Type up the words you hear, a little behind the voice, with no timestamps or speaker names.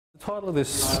The title of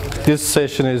this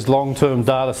session is Long-Term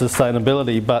Data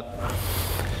Sustainability, but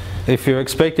if you're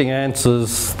expecting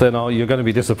answers, then you're going to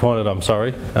be disappointed, I'm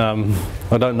sorry.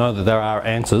 I don't know that there are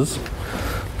answers.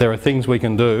 There are things we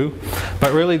can do,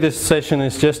 but really this session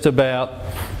is just about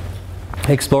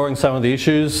exploring some of the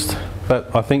issues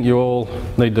that I think you all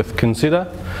need to consider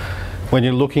when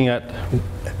you're looking at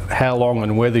how long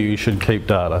and whether you should keep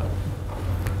data.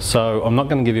 So I'm not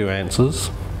going to give you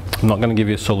answers. I'm not going to give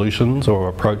you solutions or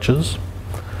approaches.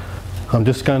 I'm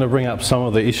just going to bring up some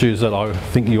of the issues that I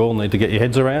think you all need to get your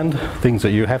heads around, things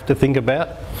that you have to think about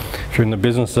if you're in the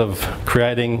business of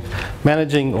creating,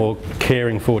 managing or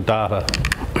caring for data.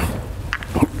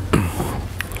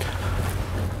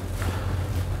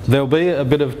 There'll be a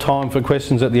bit of time for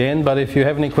questions at the end, but if you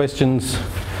have any questions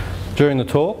during the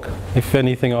talk, if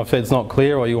anything I've said is not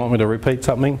clear or you want me to repeat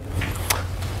something,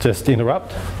 just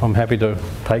interrupt. I'm happy to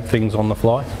take things on the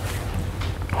fly.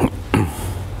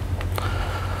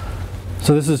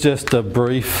 So this is just a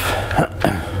brief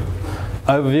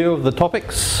overview of the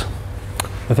topics,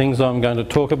 the things I'm going to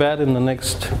talk about in the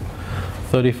next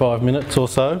 35 minutes or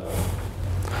so.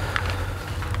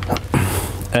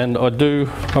 And I don't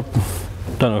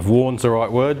know if warn's the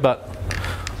right word, but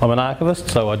I'm an archivist,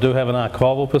 so I do have an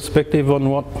archival perspective on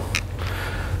what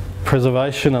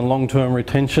preservation and long-term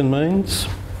retention means.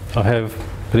 I have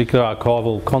particular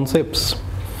archival concepts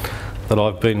that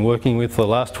I've been working with for the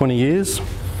last 20 years.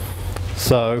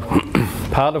 So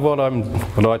part of what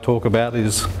I talk about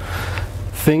is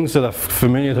things that are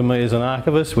familiar to me as an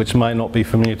archivist, which may not be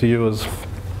familiar to you as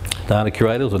data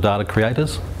curators or data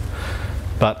creators.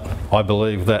 But I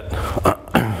believe that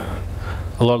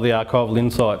a lot of the archival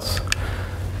insights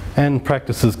and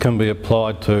practices can be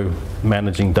applied to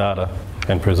managing data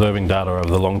and preserving data over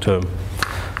the long term.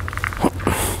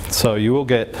 So you will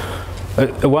get,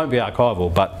 it won't be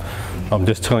archival, but I'm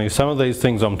just telling you some of these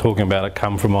things I'm talking about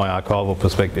come from my archival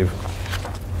perspective.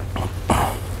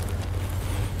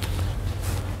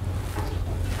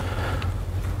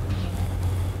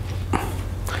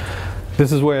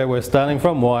 This is where we're starting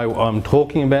from, why I'm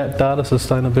talking about data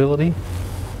sustainability.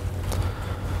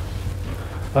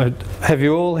 Have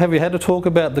you had a talk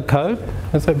about the code?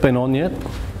 Has that been on yet?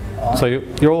 So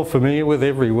you're all familiar with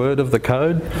every word of the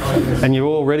code and you're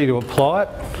all ready to apply it?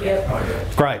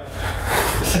 Yeah. Great.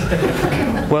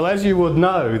 Well, as you would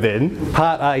know then,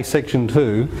 Part A, Section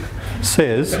 2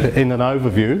 says in an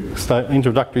overview,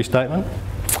 introductory statement,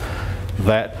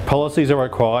 that policies are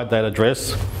required that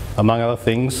address, among other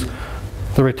things,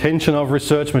 the retention of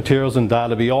research materials and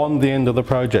data beyond the end of the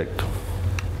project.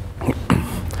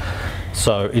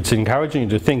 So it's encouraging you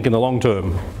to think in the long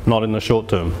term, not in the short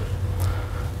term.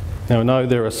 Now I know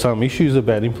there are some issues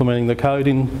about implementing the code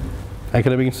in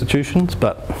academic institutions,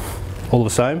 but all the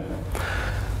same,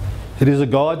 it is a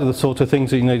guide to the sorts of things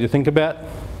that you need to think about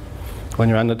when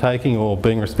you're undertaking or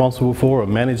being responsible for or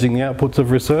managing the outputs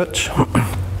of research.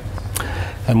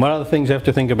 And one of the things you have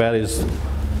to think about is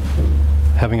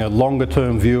having a longer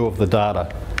term view of the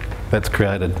data that's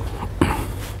created.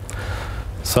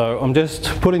 So I'm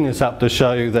just putting this up to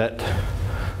show you that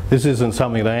this isn't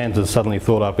something that Anne's has suddenly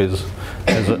thought up as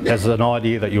an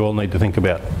idea that you all need to think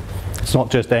about. It's not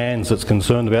just Anne's that's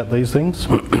concerned about these things.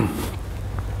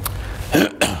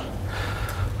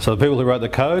 So the people who wrote the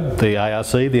code, the ARC,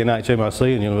 the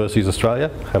NHMRC and Universities of Australia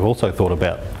have also thought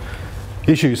about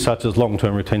issues such as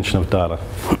long-term retention of data.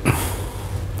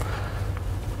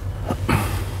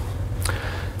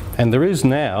 And there is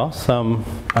now some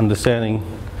understanding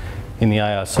in the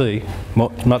ARC,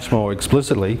 much more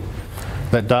explicitly,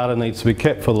 that data needs to be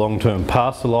kept for the long term,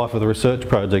 past the life of the research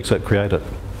projects that create it.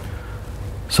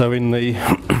 So in the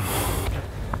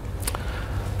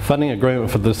funding agreement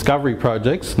for the discovery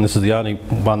projects, and this is the only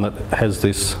one that has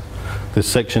this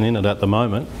section in it at the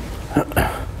moment,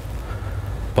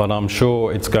 but I'm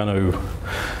sure it's going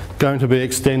to be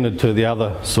extended to the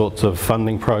other sorts of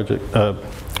funding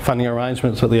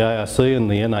arrangements that the ARC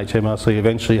and the NHMRC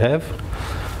eventually have.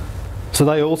 So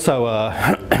they also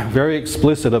are very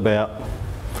explicit about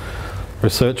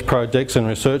research projects and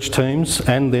research teams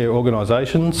and their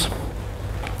organisations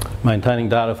maintaining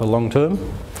data for long term.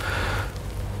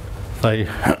 They,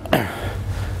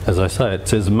 as I say, it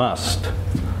says must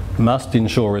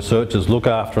ensure researchers look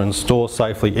after and store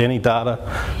safely any data,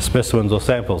 specimens or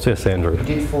samples. Yes, Andrew? You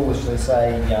did foolishly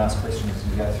say you ask questions as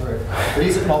you go through. But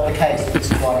is it not the case that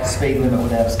this is like a speed limit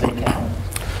without a speed camera?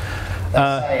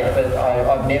 But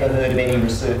I've never heard of any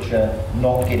researcher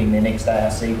not getting their next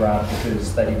ARC grant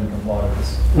because they didn't comply with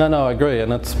this. No, I agree,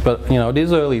 but you know, it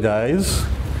is early days.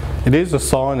 It is a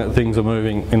sign that things are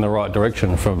moving in the right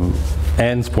direction from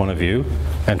Anne's point of view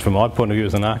and from my point of view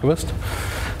as an archivist.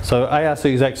 So ARC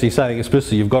is actually saying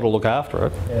explicitly you've got to look after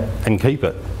it and keep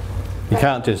it. You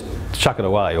can't just chuck it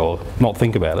away or not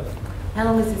think about it. How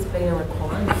long has this been a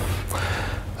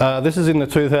requirement? This is in the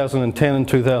 2010 and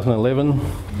 2011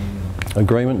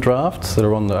 agreement drafts that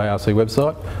are on the ARC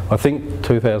website. I think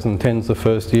 2010 is the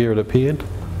first year it appeared.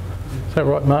 Is that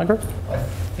right, Margaret? I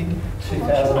think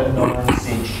 2009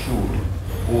 said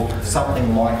should, or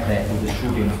something like that with a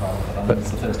should in front of it. I think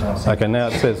it's the first time I've seen Okay, now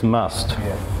it says must.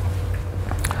 Yeah.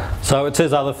 So it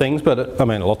says other things, but I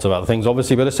mean lots of other things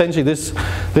obviously, but essentially this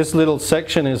little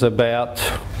section is about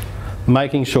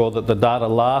making sure that the data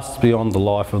lasts beyond the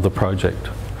life of the project.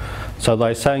 So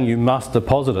they're saying you must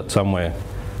deposit it somewhere.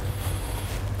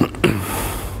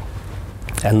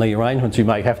 And the arrangements you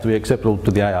make have to be acceptable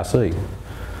to the ARC.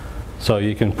 So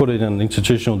you can put it in an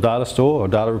institutional data store or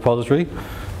data repository,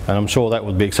 and I'm sure that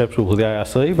would be acceptable to the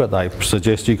ARC, but they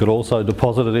suggest you could also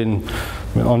deposit it in,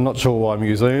 I'm not sure why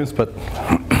museums, but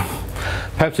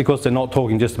perhaps because they're not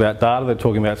talking just about data, they're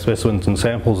talking about specimens and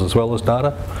samples as well as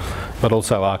data, but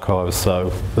also archives.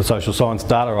 So the Social Science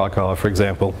Data Archive, for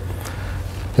example,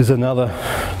 is another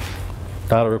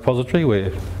data repository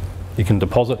where you can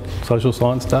deposit social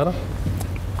science data.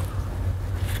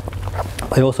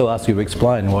 They also ask you to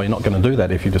explain why you're not going to do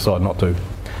that if you decide not to,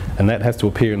 and that has to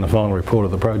appear in the final report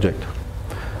of the project.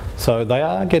 So they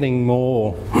are getting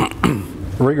more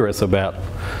rigorous about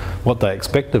what they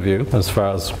expect of you as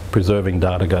far as preserving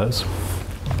data goes.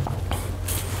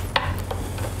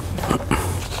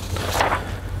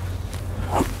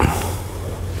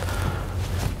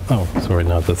 Oh, sorry,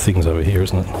 no, the thing's over here,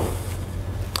 isn't it?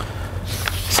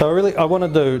 So really, I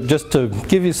wanted to just to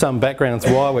give you some background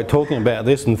as why we're talking about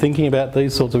this and thinking about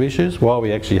these sorts of issues, why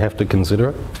we actually have to consider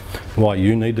it, why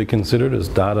you need to consider it as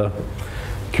data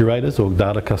curators or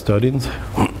data custodians.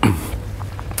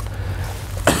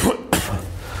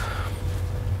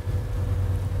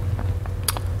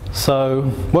 So,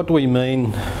 what do we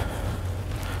mean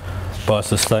by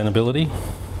sustainability?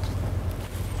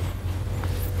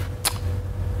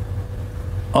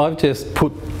 I've just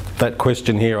put that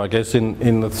question here, I guess,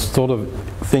 in the sort of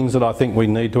things that I think we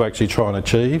need to actually try and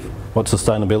achieve, what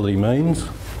sustainability means.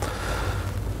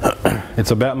 It's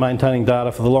about maintaining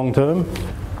data for the long term,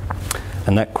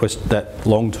 and that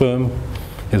long term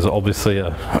is obviously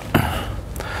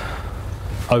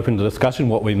open to discussion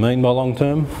what we mean by long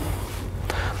term.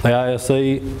 The ARC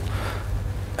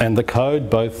and the code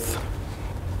both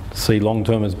see long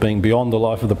term as being beyond the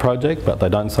life of the project, but they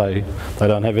don't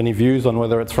have any views on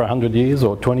whether it's for 100 years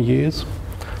or 20 years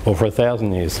or for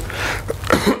 1,000 years.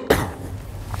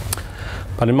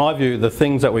 But in my view, the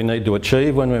things that we need to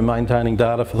achieve when we're maintaining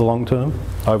data for the long term,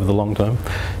 over the long term,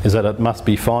 is that it must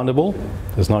be findable.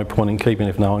 There's no point in keeping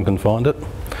it if no one can find it.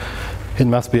 It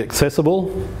must be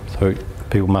accessible, so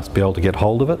people must be able to get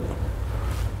hold of it.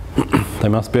 They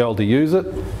must be able to use it,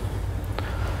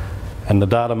 and the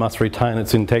data must retain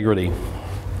its integrity.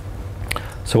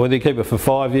 So whether you keep it for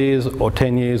 5 years or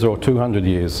 10 years or 200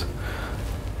 years,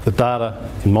 the data,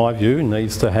 in my view,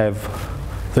 needs to have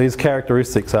these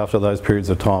characteristics after those periods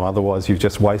of time, otherwise you've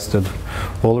just wasted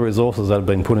all the resources that have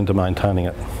been put into maintaining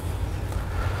it.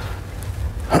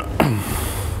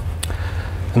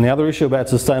 And the other issue about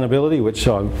sustainability, which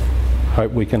I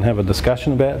hope we can have a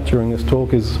discussion about during this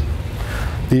talk, is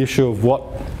the issue of what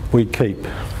we keep,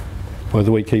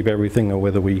 whether we keep everything or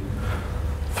whether we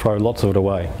throw lots of it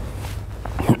away.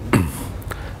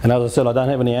 And as I said, I don't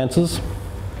have any answers,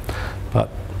 but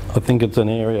I think it's an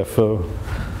area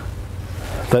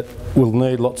that will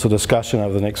need lots of discussion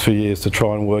over the next few years to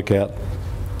try and work out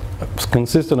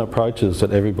consistent approaches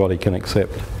that everybody can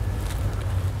accept.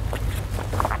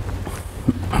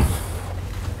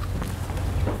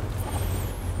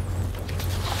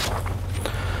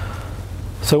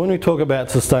 So when we talk about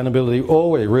sustainability, all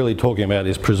we're really talking about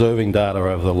is preserving data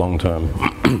over the long term.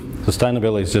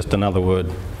 Sustainability is just another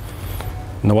word.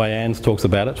 And the way Anne's talks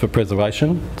about it for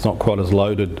preservation, it's not quite as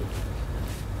loaded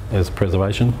as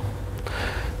preservation,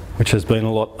 which has been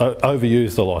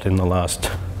overused a lot in the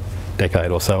last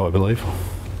decade or so, I believe.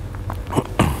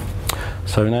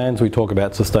 So in Anne's we talk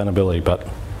about sustainability, but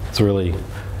it's really,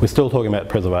 we're still talking about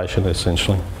preservation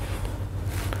essentially.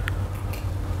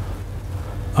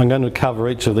 I'm going to cover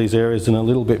each of these areas in a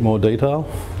little bit more detail,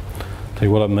 tell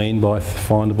you what I mean by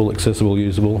findable, accessible,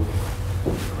 usable,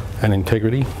 and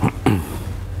integrity.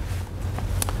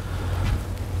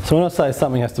 So when I say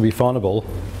something has to be findable,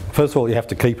 first of all you have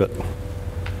to keep it,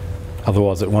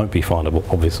 otherwise it won't be findable,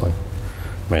 obviously.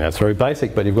 I mean, that's very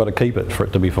basic, but you've got to keep it for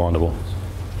it to be findable.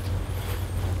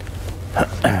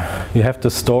 You have to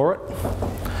store it,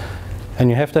 and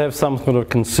you have to have some sort of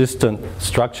consistent,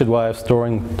 structured way of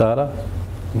storing data.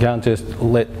 You can't just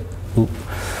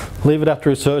leave it up to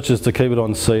researchers to keep it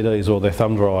on CDs or their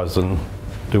thumb drives and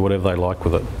do whatever they like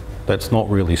with it. That's not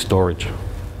really storage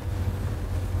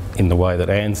in the way that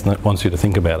Anne's wants you to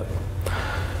think about it.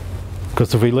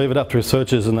 Because if we leave it up to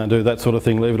researchers and they do that sort of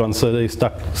thing, leave it on CD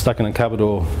stuck in a cupboard,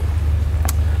 or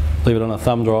leave it on a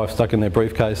thumb drive stuck in their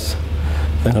briefcase,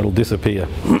 then it'll disappear.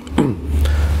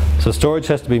 So storage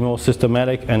has to be more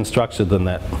systematic and structured than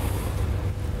that.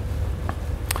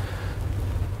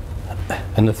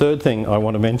 And the third thing I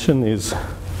want to mention is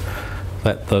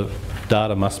that the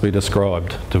data must be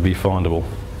described to be findable.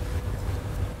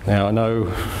 Now I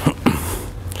know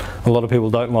a lot of people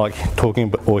don't like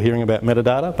talking or hearing about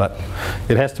metadata, but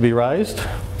it has to be raised.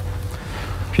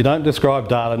 If you don't describe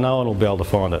data, no one will be able to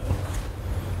find it.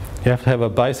 You have to have a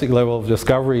basic level of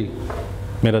discovery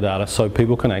metadata so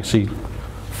people can actually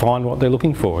find what they're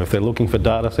looking for. If they're looking for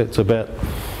data sets about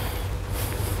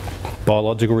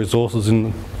biological resources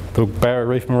in the Barrier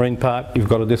Reef Marine Park, you've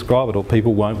got to describe it or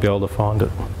people won't be able to find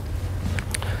it.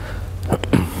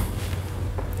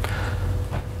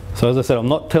 So as I said, I'm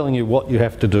not telling you what you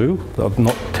have to do. I'm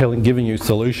not giving you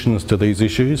solutions to these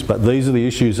issues, but these are the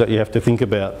issues that you have to think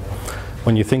about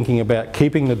when you're thinking about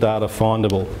keeping the data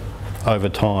findable over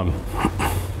time.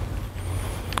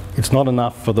 It's not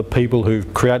enough for the people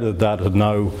who've created the data to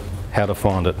know how to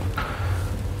find it.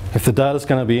 If the data's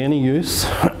going to be any use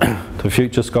to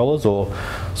future scholars or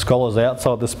scholars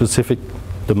outside the specific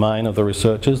domain of the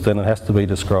researchers, then it has to be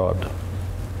described.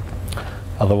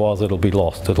 Otherwise it'll be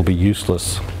lost, it'll be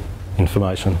useless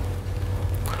information.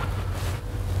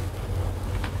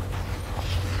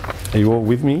 Are you all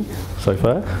with me so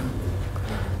far?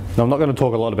 Now, I'm not going to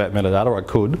talk a lot about metadata. I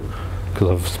could, because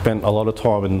I've spent a lot of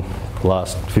time in the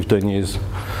last 15 years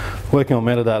working on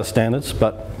metadata standards,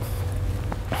 but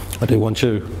I do want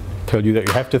to tell you that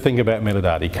you have to think about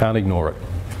metadata. You can't ignore it.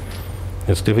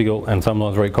 It's difficult and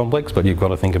sometimes very complex, but you've got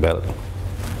to think about it.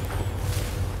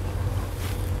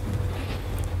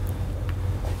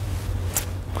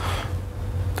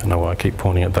 Don't know why I keep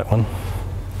pointing at that one.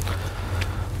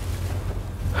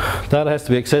 Data has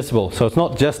to be accessible, so it's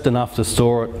not just enough to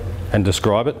store it and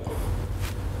describe it.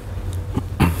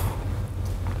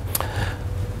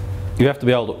 You have to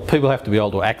be able to, people have to be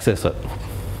able to access it.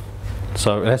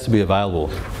 So it has to be available.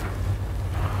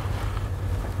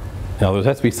 Now there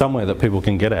has to be somewhere that people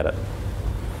can get at it.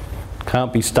 It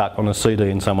can't be stuck on a CD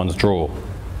in someone's drawer.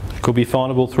 It could be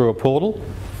findable through a portal,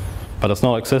 but it's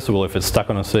not accessible if it's stuck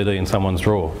on a CD in someone's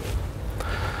drawer.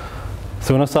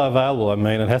 So when I say available, I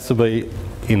mean it has to be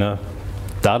in a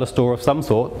data store of some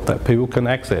sort that people can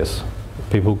access,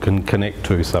 people can connect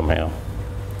to somehow.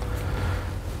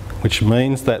 Which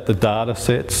means that the data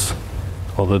sets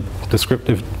or the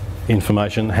descriptive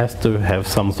information has to have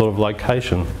some sort of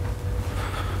location.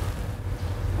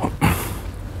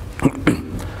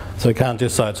 So you can't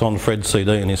just say it's on Fred's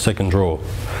CD in his second drawer,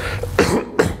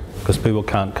 because people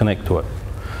can't connect to it.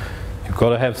 You've got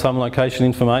to have some location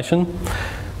information,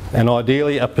 and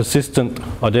ideally a persistent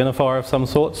identifier of some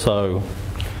sort, so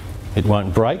it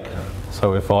won't break.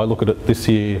 So if I look at it this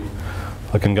year,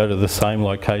 I can go to the same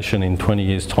location in 20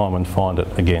 years' time and find it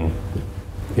again,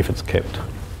 if it's kept.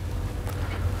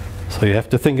 So you have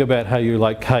to think about how you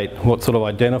locate, what sort of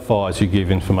identifiers you give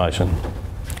information,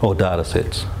 or data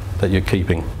sets that you're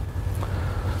keeping.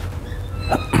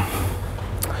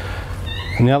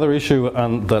 And the other issue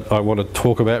that I want to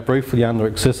talk about briefly under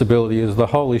accessibility is the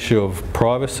whole issue of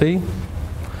privacy,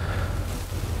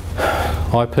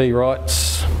 IP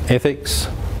rights, ethics,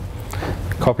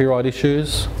 copyright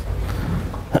issues.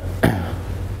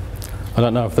 I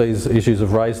don't know if these issues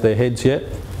have raised their heads yet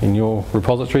in your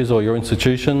repositories or your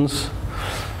institutions,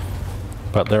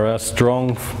 but there are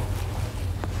strong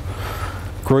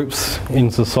groups in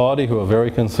society who are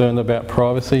very concerned about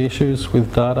privacy issues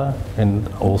with data and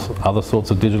also other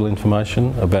sorts of digital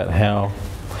information, about how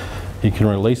you can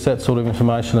release that sort of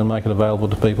information and make it available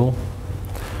to people.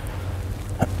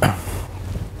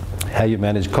 How you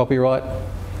manage copyright.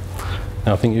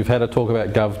 Now I think you've had a talk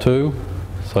about Gov2,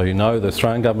 so you know the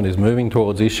Australian government is moving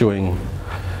towards issuing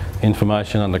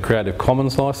information under Creative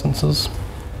Commons licences.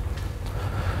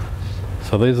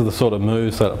 So these are the sort of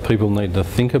moves that people need to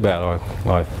think about,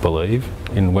 I believe,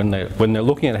 when they're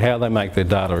looking at how they make their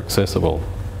data accessible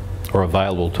or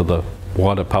available to the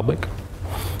wider public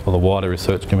or the wider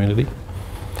research community.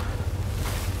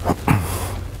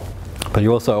 But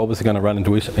you're also obviously going to run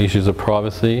into issues of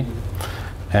privacy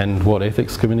and what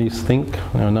ethics committees think.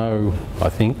 I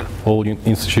think all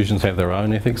institutions have their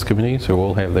own ethics committees who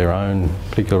all have their own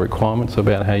particular requirements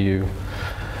about how you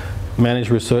manage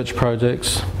research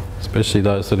projects, especially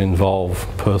those that involve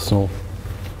personal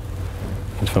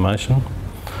information.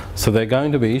 So there are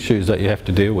going to be issues that you have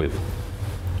to deal with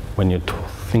when you're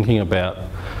thinking about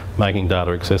making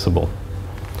data accessible.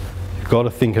 You've got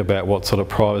to think about what sort of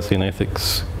privacy and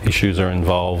ethics issues are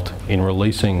involved in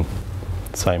releasing,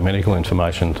 say, medical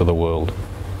information to the world.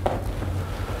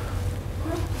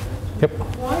 Yep.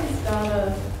 Why is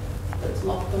data that's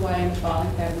locked away in the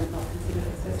filing cabinet not considered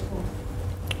accessible?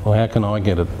 Well, how can I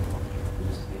get it? You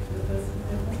just speak to the person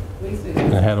who we speak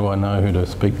And to. how do I know who to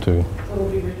speak to? So it'll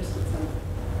be registered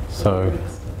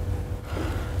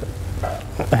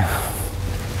somewhere.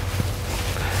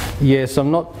 Yes,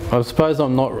 I suppose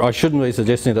I shouldn't be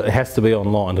suggesting that it has to be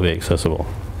online to be accessible,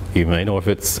 you mean, or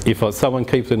if someone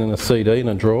keeps it in a CD in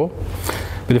a drawer.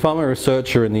 But if I'm a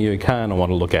researcher in the UK and I want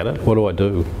to look at it, what do I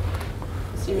do?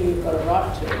 Assuming you've got a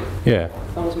right to, Yeah.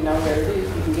 as long as we know where it is,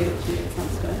 we can get it to you at some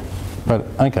stage.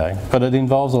 But it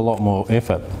involves a lot more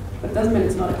effort. But it doesn't mean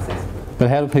it's not accessible. But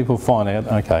how do people find out?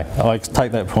 Okay, I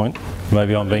take that point.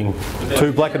 Maybe I'm being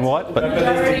too black and white, but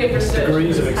Majority of research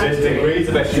Degrees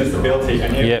of accessibility,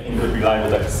 and everything could be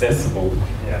labelled accessible.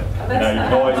 Yeah. You know, you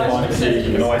can always find a kid,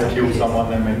 you can always kill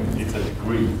someone, and then it's a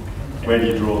degree. Where do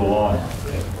you draw the line?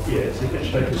 Yeah, so if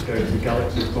Shaker's going to the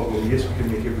galaxy problem, yes, we can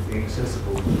make everything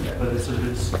accessible, but it's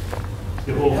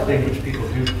the whole thing which people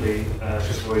do play to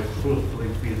avoid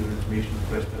fulfilling freedom of information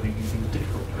request, I think is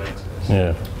difficult to access.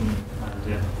 yeah. And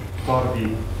part of the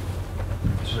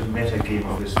sort of meta game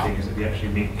of this thing is that we actually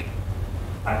make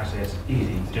access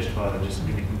easy, just rather than just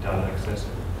making data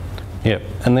accessible. Yep,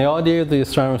 and the idea of the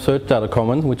Australian Research Data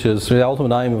Commons, which is the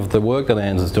ultimate aim of the work that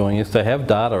ANZ is doing, is to have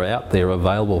data out there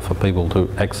available for people to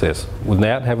access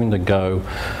without having to go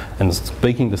and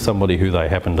speaking to somebody who they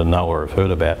happen to know or have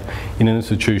heard about in an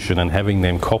institution and having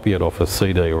them copy it off a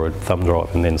CD or a thumb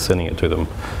drive and then sending it to them.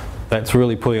 That's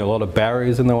really putting a lot of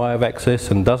barriers in the way of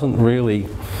access and doesn't really,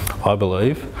 I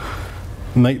believe,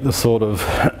 meet the sort of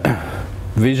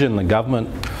vision the government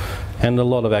and a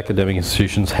lot of academic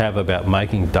institutions have about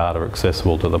making data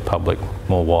accessible to the public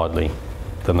more widely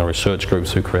than the research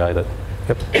groups who create it.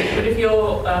 Yep. But if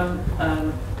you're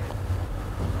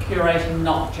curating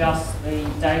not just the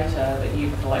data that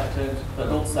you've collected, but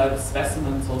also the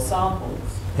specimens or samples,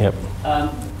 Yep.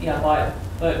 By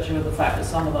virtue of the fact that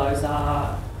some of those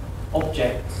are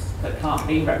objects that can't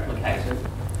be replicated,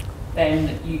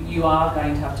 then you are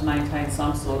going to have to maintain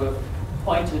some sort of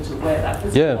pointer to where that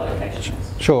physical location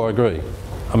is. Sure, I agree.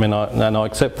 I mean, I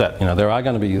accept that. You know, there are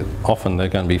going to be, often they're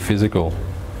going to be physical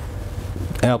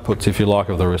outputs, if you like,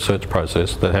 of the research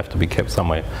process that have to be kept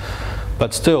somewhere.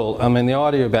 But still, I mean, the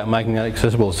idea about making that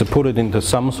accessible is to put it into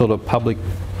some sort of public,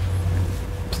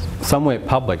 somewhere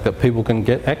public that people can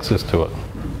get access to it.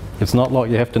 It's not like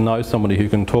you have to know somebody who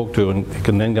can talk to and you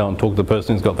can then go and talk to the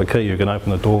person who's got the key who can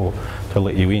open the door to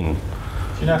let you in. Do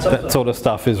you know that sort of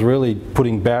stuff is really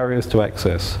putting barriers to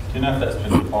access. Do you know if that's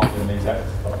been defined in these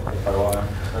acts, like FOI?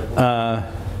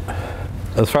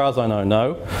 As far as I know,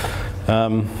 no.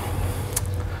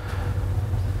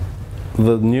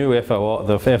 The new FOI,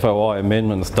 the FOI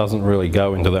amendments doesn't really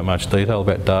go into that much detail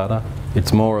about data.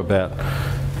 It's more about,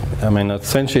 I mean,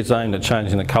 essentially it's aimed at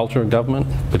changing the culture of government,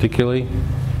 particularly.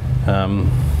 In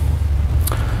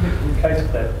the case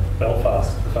of that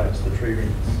Belfast, the famous the tree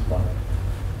rings one,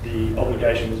 the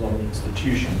obligation was on the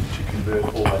institution to convert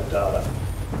all that data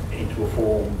into a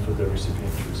form for the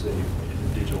recipient to receive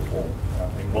in a digital form.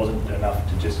 It wasn't enough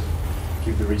to just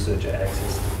give the researcher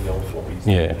access to the old floppies.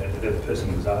 Yeah. The person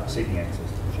who was seeking access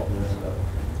to the floppies, so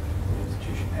the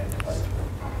institution had to pay for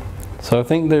it. So I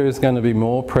think there is going to be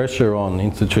more pressure on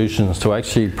institutions to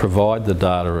actually provide the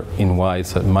data in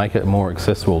ways that make it more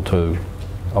accessible to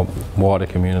wider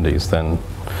communities than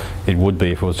it would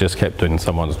be if it was just kept in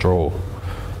someone's drawer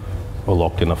or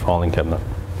locked in a filing cabinet.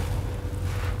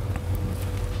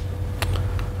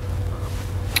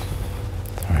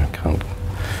 Sorry, I can't.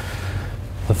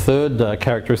 The third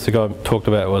characteristic I talked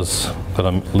about was, that I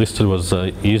listed, was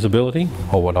usability,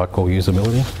 or what I call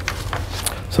usability.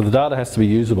 So the data has to be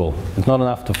usable. It's not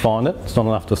enough to find it, it's not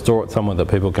enough to store it somewhere that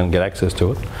people can get access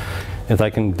to it. If they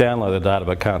can download the data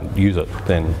but can't use it,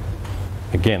 then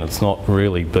again, it's not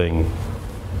really being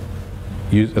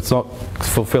used, it's not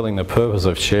fulfilling the purpose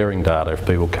of sharing data if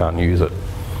people can't use it.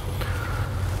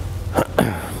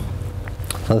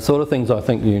 So the sort of things I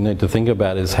think you need to think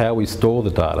about is how we store the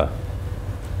data,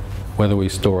 whether we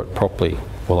store it properly.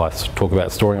 Well, I talk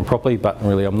about storing it properly, but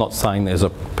really I'm not saying there's a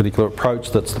particular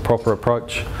approach that's the proper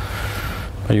approach.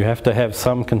 But you have to have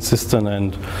some consistent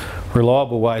and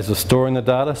reliable ways of storing the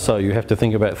data, so you have to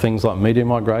think about things like media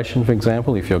migration, for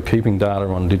example. If you're keeping data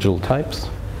on digital tapes,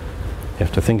 you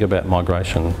have to think about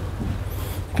migration.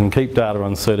 You can keep data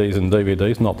on CDs and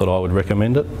DVDs, not that I would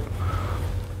recommend it.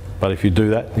 But if you do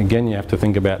that, again, you have to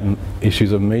think about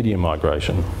issues of media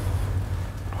migration.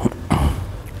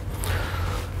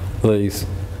 These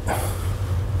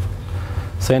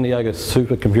San Diego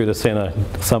Supercomputer Center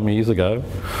some years ago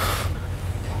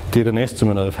did an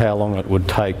estimate of how long it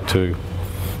takes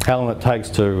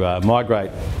to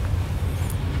migrate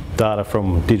data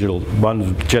from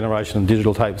one generation of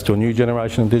digital tapes to a new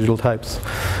generation of digital tapes,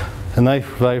 and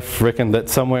they've reckoned that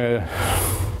somewhere,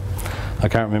 I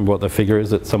can't remember what the figure is,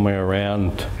 that somewhere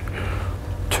around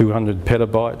 200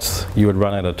 petabytes you would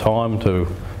run out of time to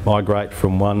migrate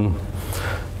from one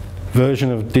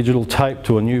version of digital tape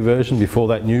to a new version before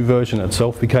that new version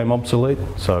itself became obsolete.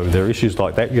 So there are issues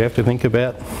like that you have to think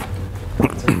about.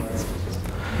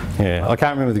 Yeah, I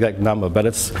can't remember the exact number, but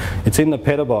it's in the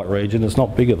petabyte region. It's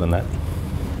not bigger than that.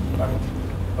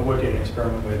 I work in an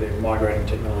experiment where they're migrating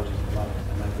technologies at the moment,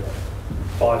 and they've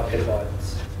got 5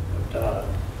 petabytes of data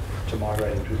to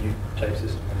migrate into a new tape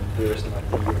system, and they're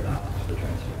estimating a year and a half to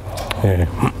transfer. Yeah.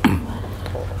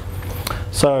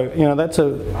 So, you know, that's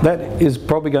going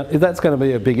to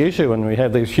be a big issue when we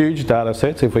have these huge data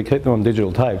sets. If we keep them on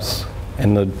digital tapes,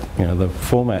 and the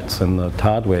formats and the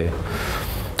hardware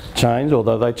change,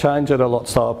 although they change at a lot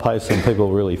slower pace than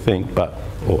people really think,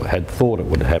 or had thought it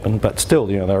would happen. But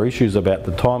still, you know, there are issues about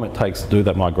the time it takes to do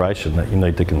that migration that you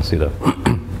need to consider.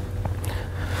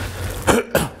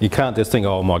 You can't just think,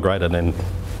 oh, I'll migrate and then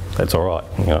that's all right.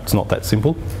 You know, it's not that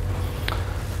simple.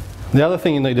 The other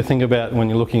thing you need to think about when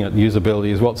you're looking at usability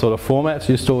is what sort of formats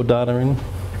you store data in.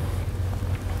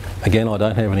 Again, I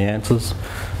don't have any answers,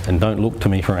 and don't look to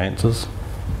me for answers.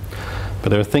 But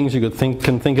there are things you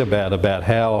can think about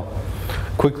how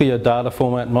quickly a data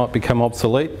format might become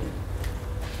obsolete,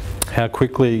 how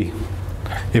quickly,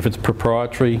 if it's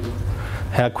proprietary,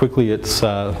 how quickly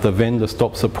the vendor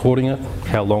stops supporting it,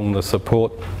 how long the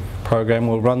support program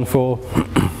will run for.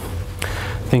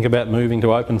 Think about moving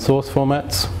to open source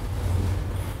formats.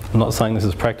 I'm not saying this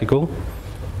is practical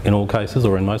in all cases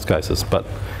or in most cases, but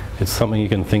it's something you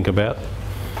can think about.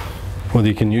 Whether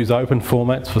you can use open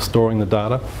formats for storing the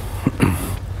data.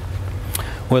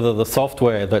 Whether the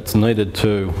software that's needed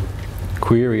to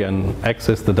query and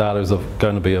access the data is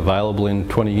going to be available in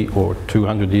 20 or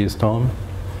 200 years' time.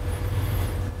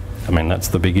 I mean, that's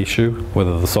the big issue,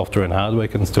 whether the software and hardware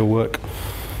can still work.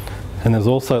 And there's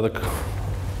also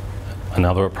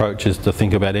another approach is to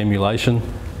think about emulation.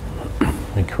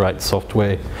 We create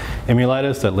software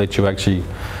emulators that let you actually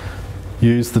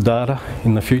use the data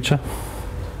in the future.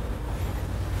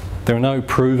 There are no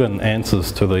proven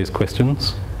answers to these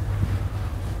questions.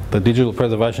 The digital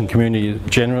preservation community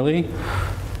generally,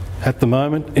 at the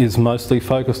moment, is mostly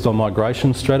focused on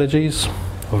migration strategies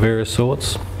of various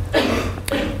sorts.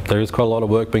 There is quite a lot of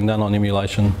work being done on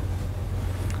emulation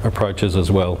approaches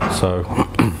as well. So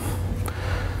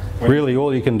really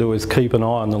all you can do is keep an eye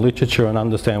on the literature and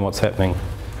understand what's happening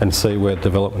and see where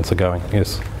developments are going.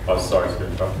 Yes? Oh, sorry to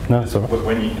interrupt. No, it's all right.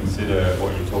 When you consider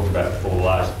what you talk about for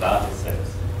large data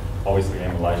sets, obviously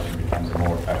emulation becomes a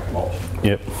more attractive option.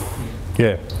 Yep.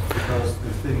 Yeah. Because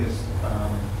the thing is,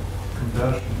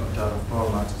 conversion of data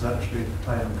formats is actually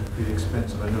time and pretty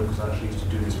expensive. I know because I actually used to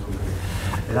do this for me.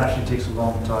 It actually takes a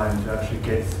long time to actually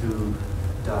get through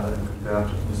data and convert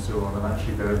it and so on, and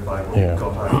actually verify what you've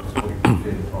got out is what you put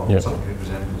in, or something that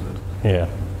resembles it. Yeah.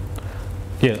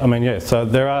 Yeah, I mean, yeah, so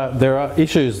there are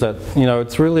issues that, you know,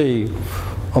 it's really,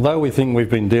 although we think we've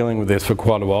been dealing with this for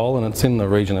quite a while, and it's in the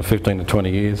region of 15 to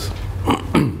 20 years,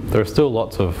 there are still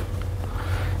lots of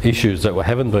issues that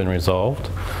haven't been resolved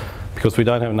because we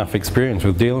don't have enough experience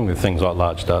with dealing with things like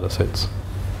large data sets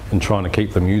and trying to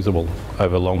keep them usable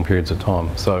over long periods of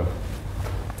time. So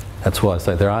that's why I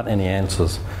say there aren't any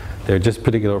answers. There are just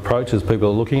particular approaches people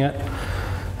are looking at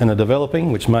and are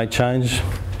developing, which may change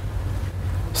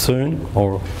soon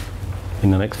or in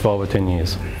the next 5 or 10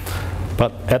 years.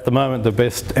 But at the moment, the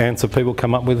best answer people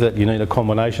come up with is that you need a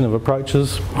combination of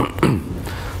approaches.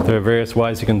 There are various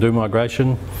ways you can do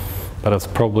migration, but it's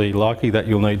probably likely that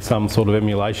you'll need some sort of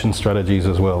emulation strategies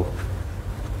as well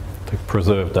to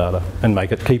preserve data and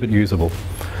keep it usable.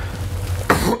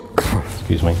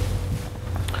 Excuse me.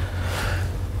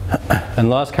 And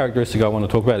last characteristic I want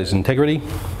to talk about is integrity.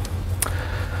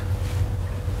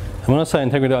 And when I say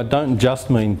integrity, I don't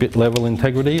just mean bit level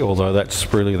integrity, although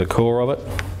that's really the core of it.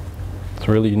 It's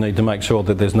really you need to make sure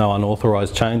that there's no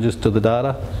unauthorized changes to the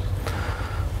data.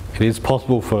 It is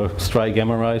possible for stray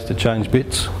gamma rays to change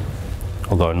bits,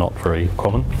 although not very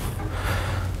common.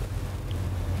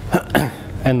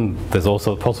 And there's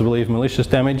also the possibility of malicious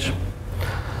damage.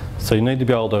 So you need to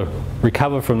be able to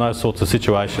recover from those sorts of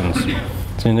situations.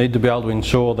 So you need to be able to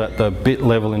ensure that the bit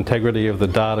level integrity of the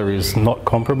data is not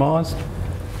compromised.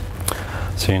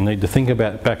 So you need to think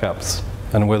about backups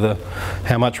and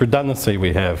how much redundancy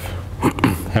we have,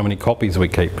 how many copies we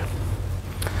keep.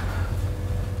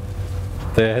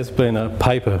 There has been a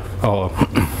paper,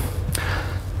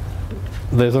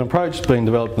 there's an approach being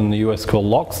developed in the US called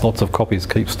LOCKSS, lots of copies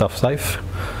keep stuff safe.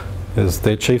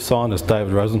 Their chief scientist,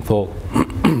 David Rosenthal,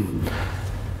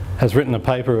 has written a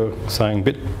paper saying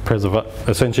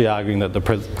essentially arguing that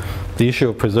the issue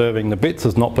of preserving the bits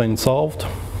has not been solved.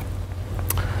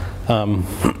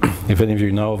 If any of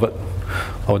you know of it,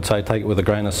 I would say take it with a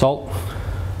grain of salt,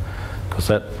 because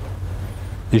that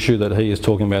issue that he is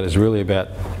talking about is really about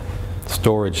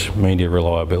storage media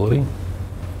reliability.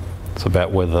 It's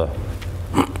about whether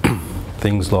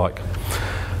things like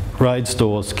RAID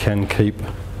stores can keep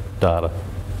data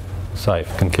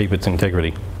safe, can keep its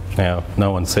integrity. Now,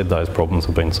 no one said those problems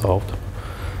have been solved.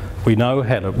 We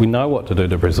know what to do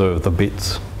to preserve the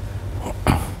bits,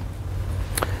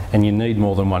 and you need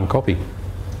more than one copy.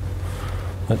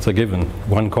 That's a given.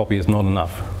 One copy is not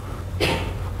enough.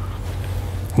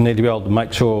 You need to be able to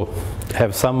make sure,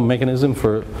 have some mechanism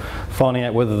for finding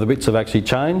out whether the bits have actually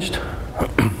changed.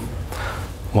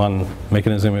 One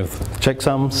mechanism with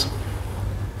checksums,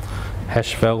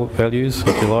 hash values,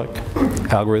 if you like,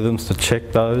 algorithms to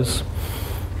check those,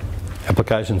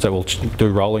 applications that will do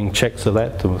rolling checks of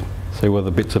that to see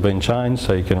whether bits have been changed,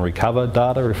 so you can recover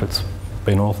data if it's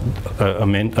been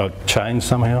changed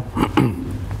somehow.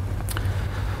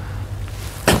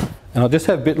 And I'll just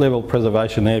have bit level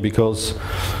preservation there, because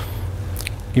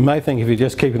you may think if you're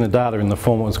just keeping the data in the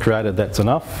form it was created, that's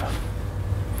enough.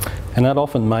 And that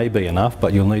often may be enough,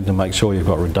 but you'll need to make sure you've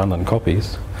got redundant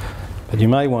copies. But you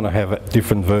may want to have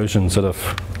different versions that are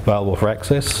available for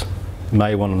access. You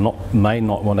may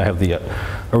not want to have the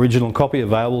original copy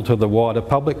available to the wider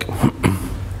public. So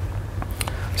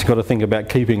you've got to think about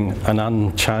keeping an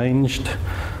unchanged,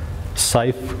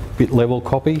 safe bit level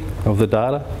copy of the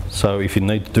data. So if you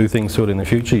need to do things to it in the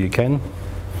future, you can.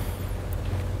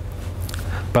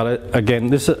 But again,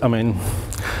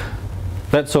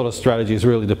 that sort of strategy is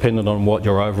really dependent on what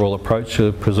your overall approach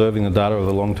to preserving the data over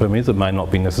the long term is. It may not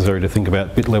be necessary to think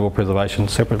about bit level preservation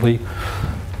separately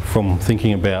from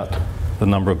thinking about the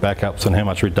number of backups and how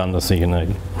much redundancy you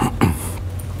need.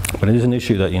 But it is an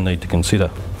issue that you need to consider,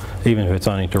 even if it's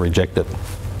only to reject it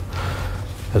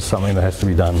as something that has to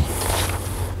be done.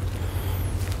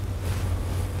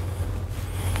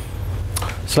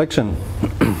 Selection.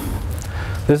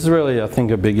 This is really, I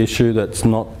think, a big issue that's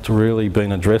not really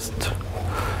been addressed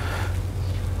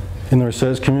in the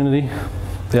research community.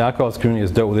 The archives community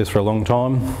has dealt with this for a long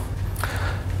time,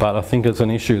 but I think it's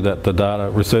an issue that the data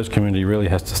research community really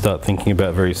has to start thinking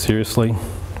about very seriously.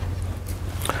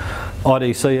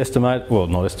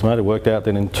 IDC worked out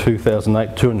that in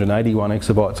 2008, 281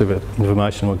 exabytes of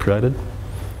information were created.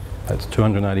 That's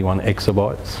 281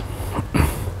 exabytes.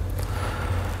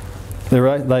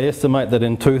 They estimate that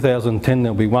in 2010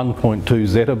 there'll be 1.2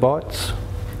 zettabytes.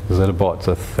 Zettabytes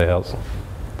are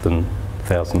 1,000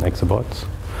 exabytes.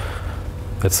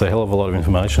 That's a hell of a lot of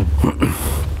information.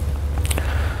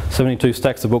 72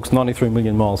 stacks of books, 93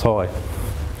 million miles high,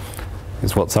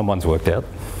 is what someone's worked out.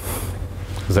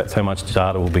 Because that's how much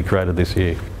data will be created this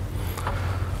year.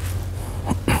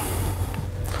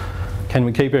 Can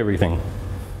we keep everything?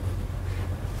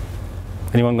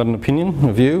 Anyone got an opinion,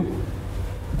 a view?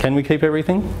 Can we keep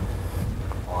everything?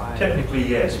 Technically,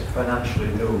 yes. Financially,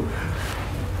 no.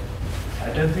 I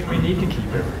don't think we need to keep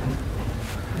everything.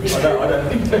 I don't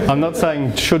think technically. I'm not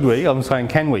saying should we, I'm saying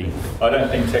can we? I don't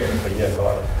think technically yes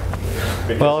either.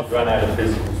 Because you run out of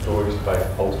physical storage space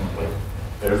ultimately.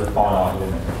 There is a finite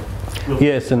limit.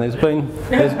 Yes, and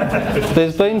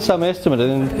there's been some estimate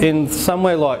in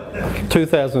somewhere like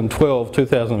 2012,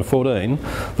 2014,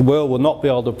 the world will not be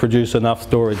able to produce enough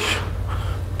storage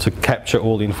to capture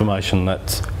all the information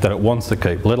that it wants to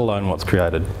keep, let alone what's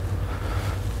created.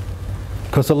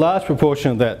 Because a large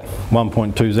proportion of that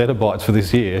 1.2 zettabytes for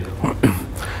this year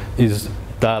is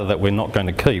data that we're not going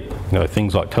to keep. You know,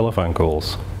 things like telephone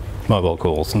calls, mobile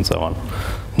calls and so on.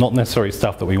 Not necessarily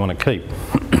stuff that we want to keep.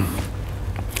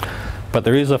 But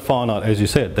there is a finite, as you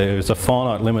said, there is a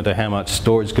finite limit to how much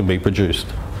storage can be produced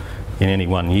in any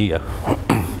one year.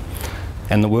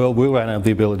 And the world will run out of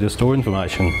the ability to store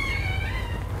information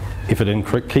if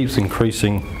it keeps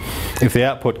increasing, if the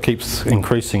output keeps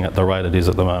increasing at the rate it is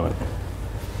at the moment.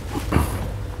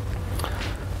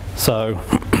 So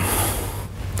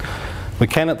we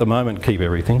can at the moment keep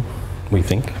everything, we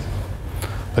think.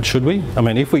 But should we? I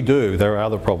mean, if we do, there are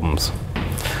other problems.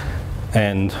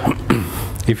 And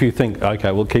if you think,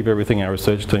 okay, we'll keep everything our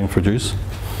research team produce,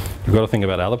 you've got to think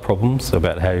about other problems,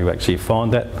 about how you actually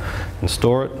find that and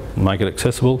store it and make it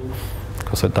accessible.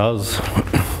 because it does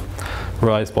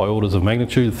raise by orders of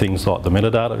magnitude things like the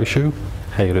metadata issue,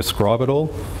 how you describe it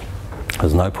all.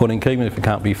 There's no point in keeping it if it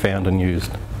can't be found and used.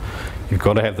 You've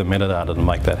got to have the metadata to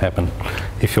make that happen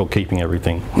if you're keeping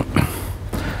everything.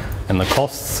 And the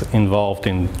costs involved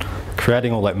in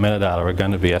creating all that metadata are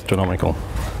going to be astronomical,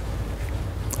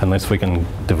 unless we can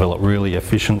develop really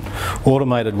efficient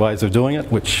automated ways of doing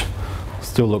it, which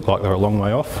still look like they're a long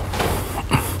way off.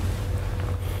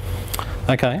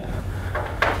 Okay.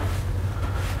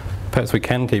 Perhaps we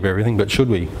can keep everything, but should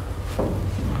we?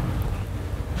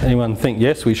 Anyone think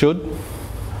yes, we should?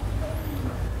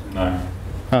 No.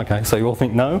 Okay, so you all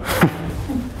think no?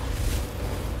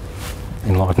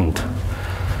 Enlightened.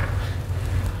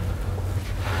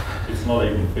 It's not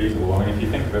even feasible. I mean, if you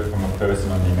think of it from a person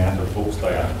and the amount of books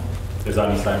they own, there's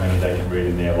only so many they can read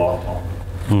in their lifetime.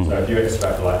 So if you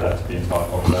extrapolate that to the entire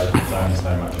population, there's only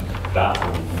so much data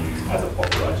we can use as a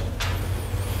population.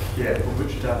 Yeah, but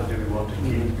which data do we want to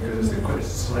keep? Because it's quite a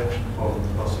selection problem,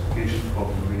 the classification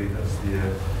problem, really. That's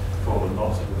the problem,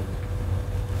 not sort of.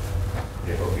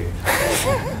 Yeah, okay.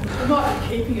 We might be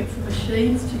keeping it for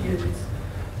machines to use,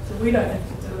 so we don't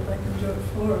have to do it, they can do it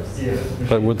for us. Yeah.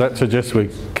 But would that suggest we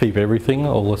keep everything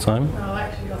all the same? No,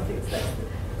 actually, I think that's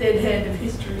the dead hand of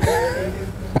history.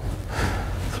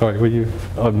 Sorry, were you?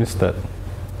 I missed that.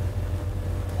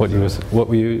 What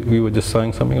were you were just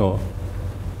saying something, or?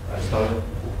 It's not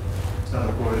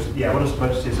of course. Yeah, what I was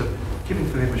about to say is that keeping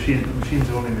for the machines, but machines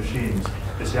are only machines.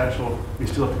 It's the actual, we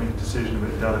still have to make a decision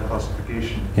about data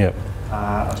classification. Yep.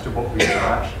 As to what we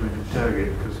are actually going to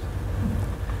interrogate, because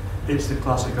it's the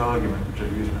classic argument, which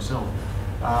I've used myself.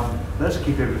 Let's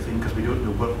keep everything because we don't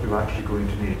know what we're actually going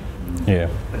to need. Yeah.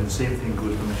 And the same thing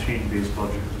goes for machine-based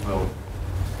logic as well.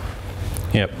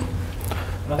 Yep.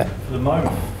 And I think for the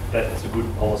moment, that's a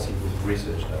good policy with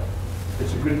research data.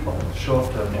 It's a good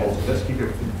short-term policy. Let's keep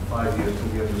everything for 5 years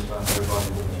until we understand how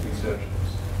valuable this research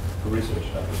is. For research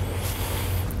data.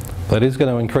 That is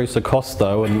going to increase the cost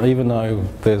though, and even though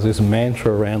there's this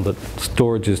mantra around that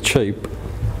storage is cheap,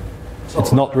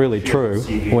 it's not really true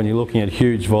when you're looking at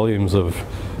huge volumes of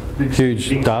huge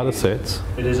data sets.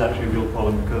 It is actually a real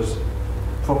problem because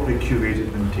properly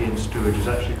curated and maintained storage is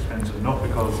actually expensive, not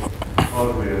because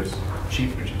hardware is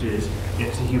cheap, which it is.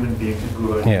 It's a human being to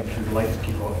go out and who'd like to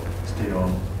keep on, stay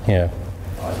on. Yeah.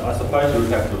 I suppose you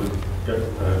would have to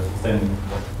extend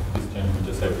what this gentleman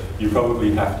just said. You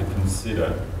probably have to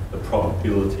consider the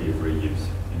probability of reuse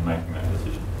in making that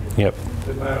decision. Yep.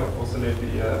 There may also need to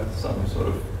be some sort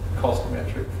of cost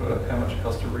metric for how much it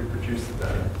costs to reproduce the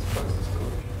data as opposed to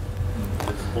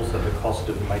storage. It's also the cost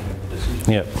of making the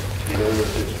decision. Yep.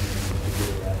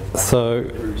 So,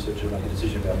 every researcher make a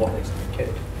decision about what needs to be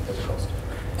kept as a cost.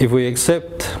 if we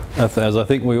accept, as I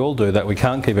think we all do, that we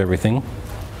can't keep everything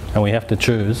and we have to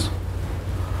choose,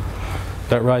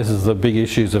 that raises the big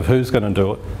issues of who's going to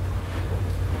do it,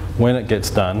 when it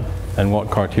gets done, and what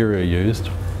criteria are used.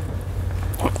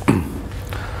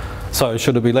 So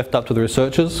should it be left up to the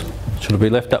researchers? Should it be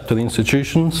left up to the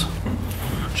institutions?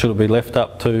 Should it be left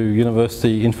up to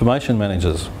university information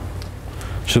managers?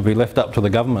 Should it be left up to the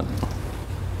government?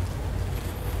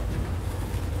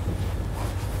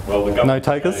 Well, the government No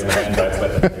takers? let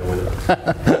them deal with it.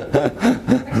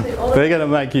 Actually, They're going to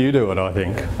make you do it, I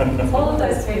think. all of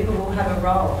those people will have a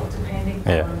role depending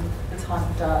Yeah. on the type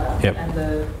of data Yep. and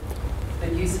the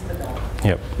use of the data.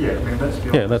 Yep. Yeah, I mean, let's be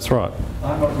honest. Yeah, that's right.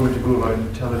 I'm not going to go around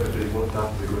and tell everybody what data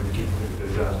they're going to keep with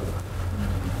their data.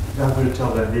 I'm going to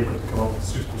tell them they've got to come up with a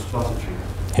suitable strategy.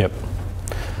 Yep.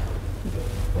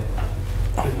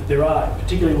 There are,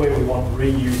 particularly where we want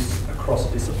reuse across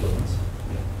disciplines,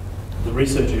 the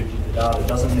researcher who did the data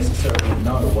doesn't necessarily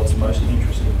know what's most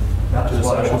interesting That's to the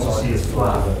what I social want to see as scientists.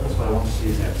 plan. That's what I want to see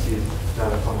as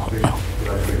data conservation.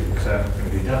 Because I'm going to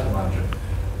be a data manager.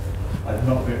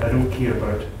 I don't care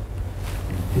about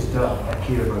his data. I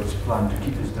care about his plan to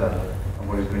keep his data and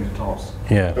what he's going to toss.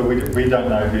 Yeah. But we don't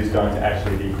know who's going to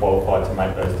actually be qualified to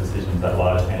make those decisions at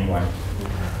large anyway.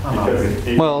 Because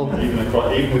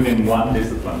even within one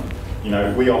discipline, you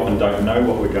know, we often don't know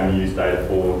what we're going to use data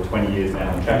for 20 years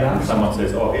down the track. And someone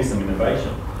says, oh, here's some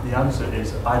innovation. The answer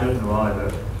is, I don't know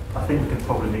either. I think we can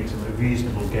probably make some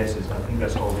reasonable guesses. I think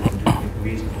that's all we can do, make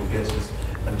reasonable guesses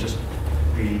and just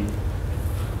be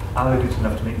arrogant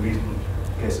enough to make reasonable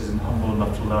guesses and humble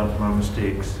enough to learn from our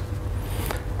mistakes.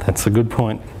 That's a good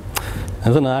point.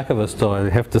 As an archivist, I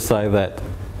have to say that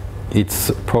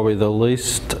it's probably the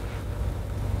least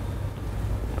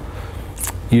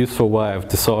useful way of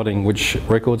deciding which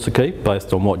records to keep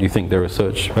based on what you think their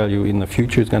research value in the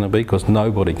future is going to be, because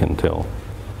nobody can tell.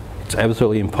 It's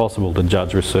absolutely impossible to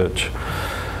judge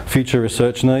future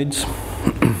research needs.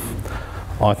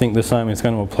 I think the same is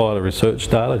going to apply to research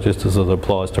data just as it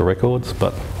applies to records,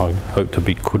 but I hope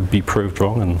could be proved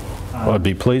wrong, and I'd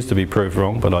be pleased to be proved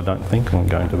wrong, but I don't think I'm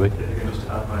going to be. If you can just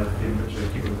add my theme,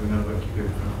 which people remember, keep it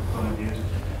from point of view.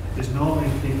 It's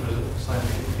normally papers,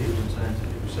 scientific papers and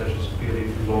scientific research is a fairly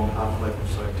long half-life of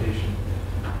citation.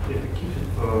 If we keep it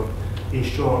for a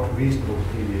short, reasonable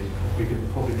period, we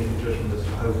can probably make a judgment as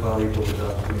to how valuable the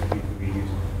data is going to be to reuse.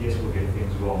 Yes, we'll get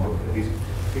things wrong, but at least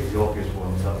pick the obvious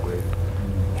ones that way.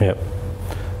 Yep.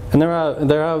 And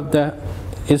there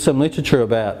is some literature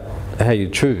about how you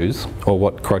choose or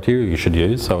what criteria you should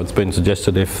use. So it's been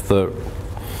suggested if the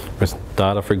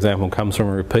data, for example, comes from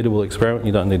a repeatable experiment,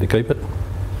 you don't need to keep it.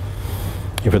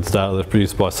 If it's data that's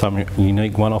produced by some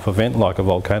unique one-off event like a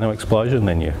volcano explosion,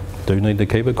 then you do need to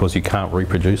keep it because you can't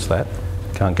reproduce that.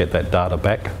 You can't get that data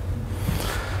back.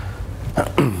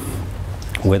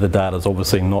 Weather data is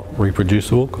obviously not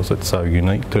reproducible because it's so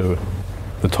unique to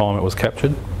the time it was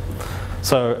captured.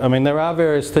 So, I mean, there are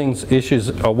various things, issues,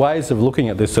 or ways of looking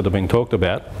at this that have been talked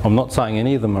about. I'm not saying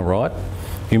any of them are right.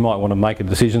 You might want to make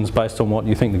decisions based on what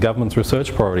you think the government's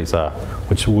research priorities are,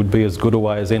 which would be as good a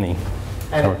way as any.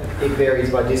 And it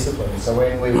varies by discipline. So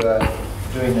when we were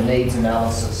doing the needs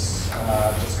analysis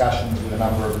discussions with a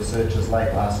number of researchers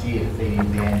late last year to feed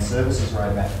into the AND services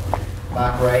roadmap,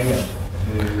 Mark Reagan,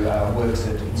 who works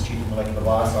at the Institute of Molecular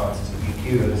Biosciences at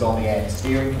UQ and is on the AND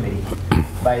steering committee,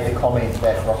 made the comment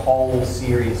that for a whole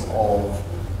series of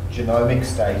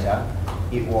genomics data,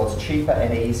 it was cheaper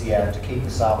and easier to keep the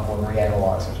sample and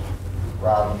reanalyse it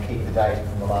rather than keep the data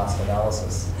from the last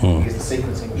analysis, because the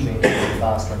sequencing machine is getting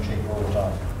faster and cheaper all the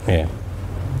time. Yeah.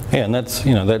 Yeah, and that's,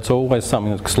 you know, that's always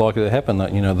something that's likely to happen,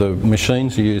 that, you know, the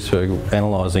machines you use for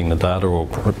analysing the data or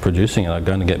producing it are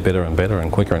going to get better and better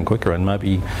and quicker, and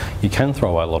maybe you can throw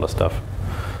away a lot of stuff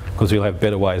because you'll have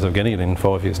better ways of getting it in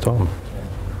 5 years' time.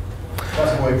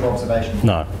 That's a word for observation.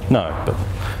 No, but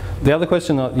the other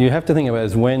question that you have to think about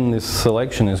is when this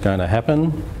selection is going to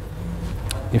happen.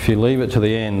 If you leave it to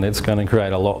the end, it's going to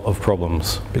create a lot of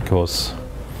problems because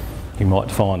you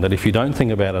might find that if you don't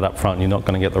think about it up front, you're not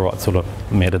going to get the right sort of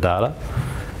metadata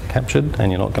captured,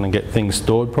 and you're not going to get things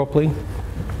stored properly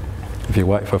if you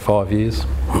wait for 5 years.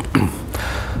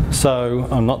 So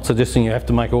I'm not suggesting you have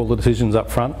to make all the decisions up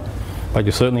front, but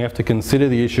you certainly have to consider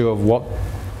the issue of what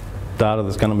data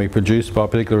that's going to be produced by a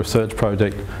particular research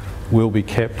project will be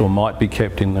kept or might be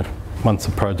kept in once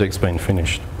the project's been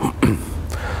finished.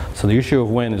 So the issue of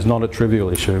when is not a trivial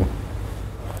issue.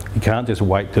 You can't just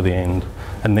wait to the end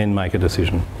and then make a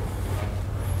decision.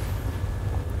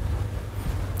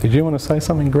 Did you want to say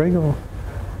something, Greg? Or?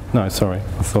 No, sorry.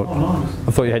 I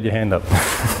thought you had your hand up.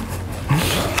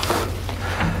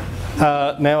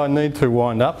 Now I need to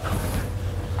wind up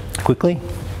quickly.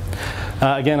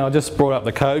 Again, I just brought up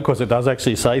the code because it does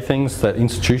actually say things that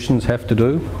institutions have to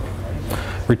do.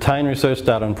 Retain research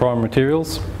data and primary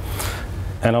materials.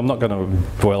 And I'm not going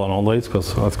to dwell on all these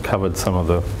because I've covered some of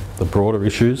the broader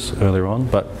issues earlier on,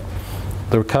 but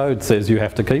the code says you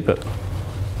have to keep it.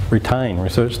 Retain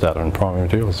research data and primary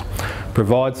materials.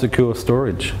 Provide secure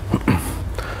storage.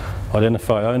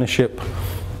 Identify ownership,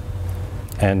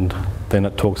 and then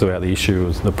it talks about the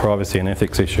issues, the privacy and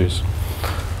ethics issues.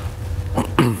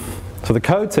 So the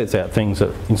code sets out things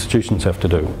that institutions have to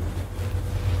do.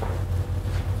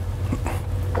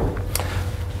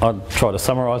 I'd try to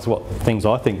summarise what things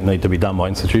I think need to be done by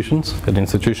institutions at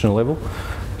institutional level,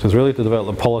 which is really to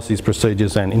develop the policies,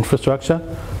 procedures and infrastructure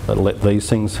that let these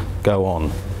things go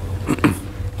on.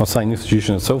 I'm not saying the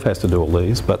institution itself has to do all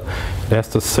these, but it has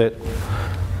to set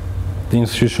the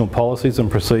institutional policies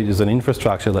and procedures and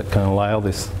infrastructure that can allow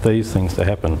these things to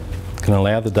happen, can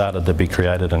allow the data to be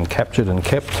created and captured and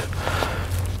kept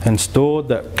and stored,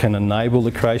 that can enable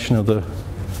the creation of the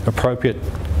appropriate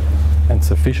and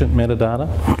sufficient metadata,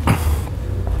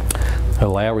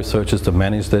 allow researchers to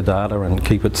manage their data and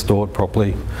keep it stored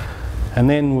properly, and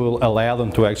then we'll allow them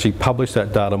to actually publish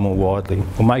that data more widely,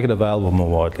 or make it available more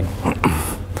widely,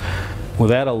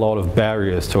 without a lot of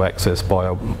barriers to access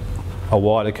by a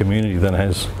wider community than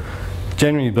has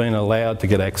generally been allowed to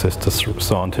get access to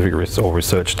scientific or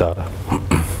research data.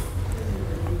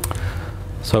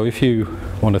 So if you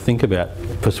want to think about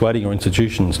persuading your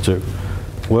institutions to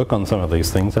work on some of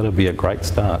these things, that'll be a great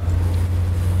start.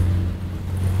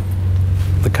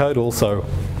 The code also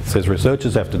says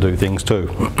researchers have to do things too.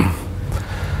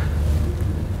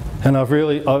 And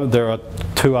there are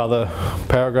two other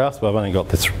paragraphs, but I've only got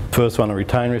this first one, to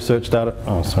retain research data,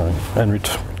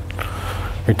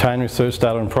 retain research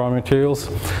data and primary materials.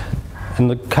 And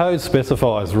the code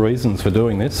specifies reasons for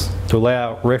doing this, to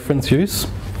allow reference use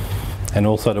and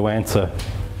also to answer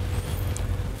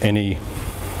any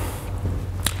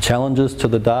challenges to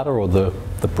the data or the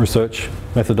research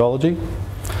methodology.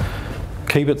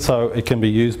 Keep it so it can be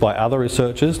used by other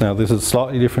researchers. Now this is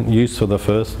slightly different use for the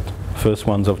first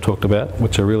ones I've talked about,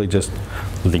 which are really just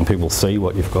letting people see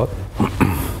what you've got.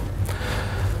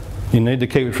 You need to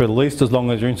keep it for at least as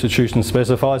long as your institution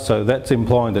specifies, so that's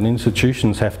implying that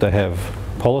institutions have to have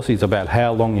policies about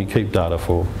how long you keep data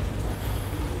for.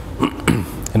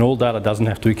 And all data doesn't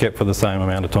have to be kept for the same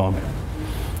amount of time.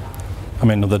 I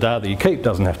mean, the data that you keep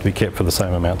doesn't have to be kept for the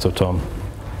same amounts of time.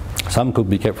 Some could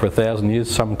be kept for 1,000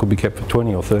 years, some could be kept for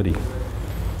 20 or 30.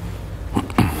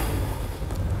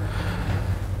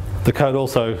 The code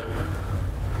also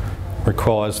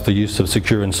requires the use of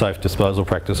secure and safe disposal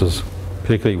practices,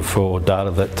 particularly for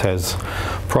data that has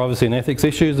privacy and ethics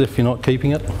issues. If you're not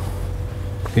keeping it,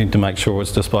 you need to make sure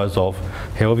it's disposed of.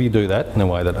 However you do that, in a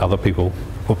way that other people,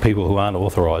 or people who aren't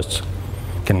authorised,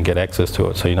 can get access to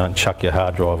it, so you don't chuck your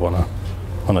hard drive on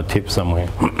a tip somewhere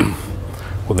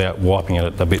without wiping it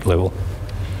at the bit level.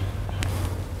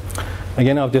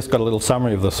 Again, I've just got a little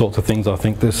summary of the sorts of things I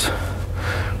think this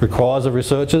requires of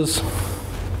researchers.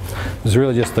 It's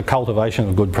really just the cultivation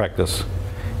of good practice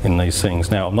in these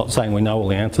things. Now, I'm not saying we know all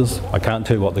the answers. I can't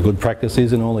tell you what the good practice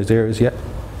is in all these areas yet.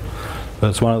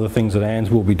 But it's one of the things that ANZ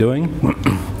will be doing.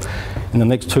 In the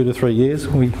next 2 to 3 years,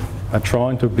 we are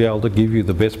trying to be able to give you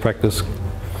the best practice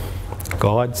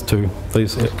guides to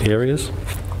these areas,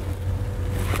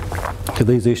 to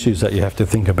these issues that you have to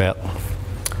think about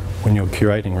when you're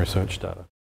curating research data.